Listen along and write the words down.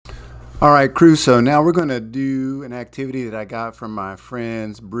All right, crew, so now we're going to do an activity that I got from my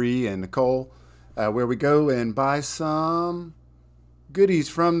friends Bri and Nicole, where we go and buy some goodies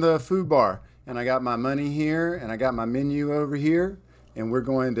from the food bar. And I got my money here, and I got my menu over here, and we're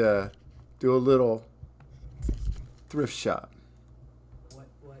going to do a little thrift shop.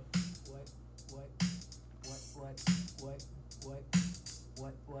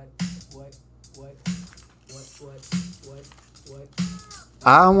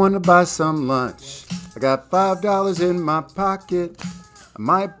 I want to buy some lunch. I got $5 in my pocket. I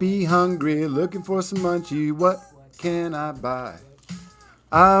might be hungry, looking for some munchy. What can I buy?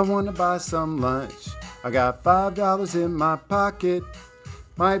 I want to buy some lunch. I got $5 in my pocket.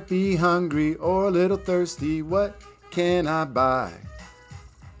 Might be hungry or a little thirsty. What can I buy?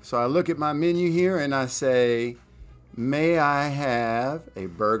 So I look at my menu here and I say, may I have a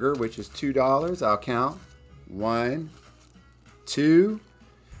burger, which is $2. I'll count. 1, 2.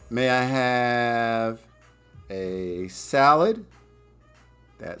 May I have a salad?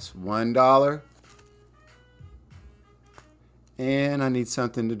 That's $1. And I need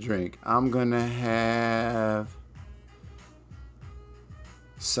something to drink. I'm gonna have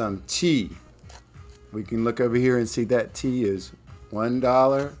some tea. We can look over here and see that tea is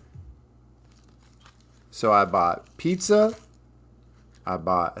 $1. So I bought pizza, I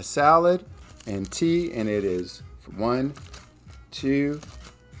bought a salad and tea, and it is $1, $2,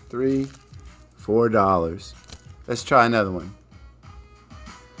 $3, $4. Let's try another one.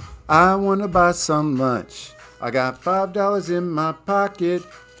 I want to buy some lunch. I got $5 in my pocket.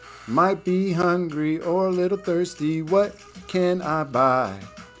 Might be hungry or a little thirsty. What can I buy?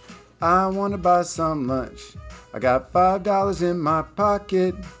 I want to buy some lunch. I got $5 in my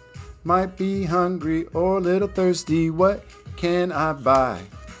pocket. Might be hungry or a little thirsty. What can I buy?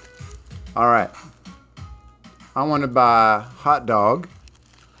 All right. I want to buy a hot dog.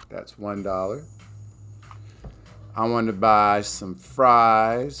 That's $1. I want to buy some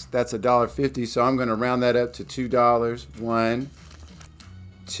fries. That's $1.50, so I'm going to round that up to $2. 1,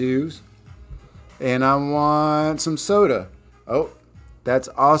 2. And I want some soda. Oh, that's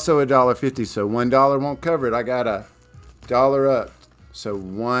also $1.50, so $1 won't cover it. I got $1 up. So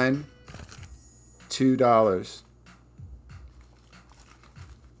 $1, $2.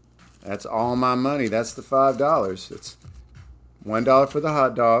 That's all my money. That's the $5. It's $1 for the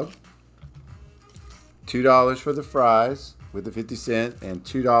hot dog, $2 for the fries with the 50 cent, and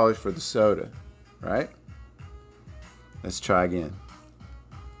 $2 for the soda, right? Let's try again.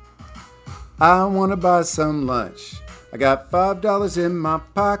 I want to buy some lunch. I got $5 in my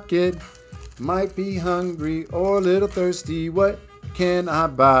pocket. Might be hungry or a little thirsty. What can I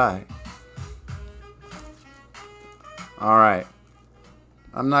buy? All right.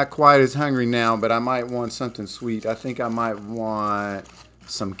 I'm not quite as hungry now, but I might want something sweet. I think I might want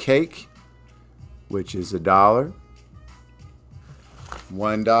some cake, which is $1,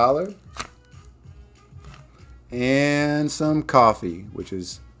 $1, and some coffee, which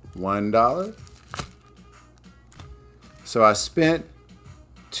is $1. So I spent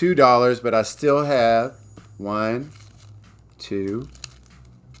 $2, but I still have $1, $2,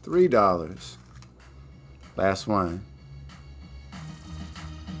 $3. Last one.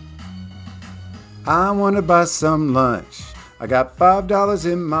 I want to buy some lunch. I got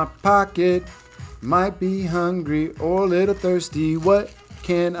 $5 in my pocket. Might be hungry or a little thirsty. What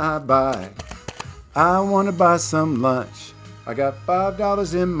can I buy? I want to buy some lunch. I got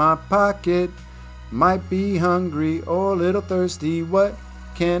 $5 in my pocket. Might be hungry or a little thirsty. What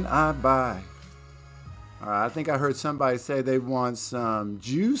can I buy? All right, I think I heard somebody say they want some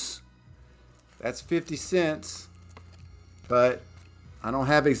juice. That's 50 cents, but I don't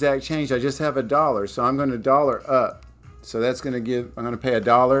have exact change. I just have $1, so I'm going to dollar up. So that's going to give, I'm going to pay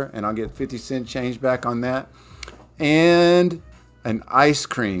 $1, and I'll get 50 cent change back on that. And an ice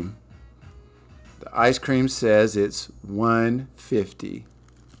cream. The ice cream says it's $1.50.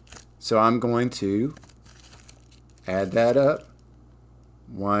 So I'm going to add that up.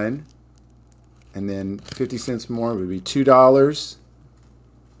 1, and then 50 cents more would be $2.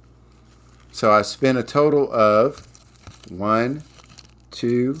 So I spent a total of 1,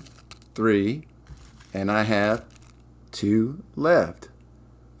 2, 3, and I have 2 left.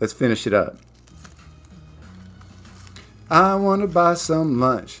 Let's finish it up. I want to buy some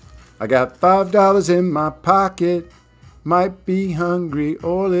lunch. I got $5 in my pocket. Might be hungry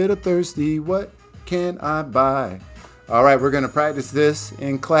or a little thirsty. What can I buy? All right, we're going to practice this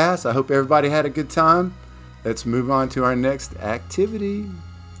in class. I hope everybody had a good time. Let's move on to our next activity.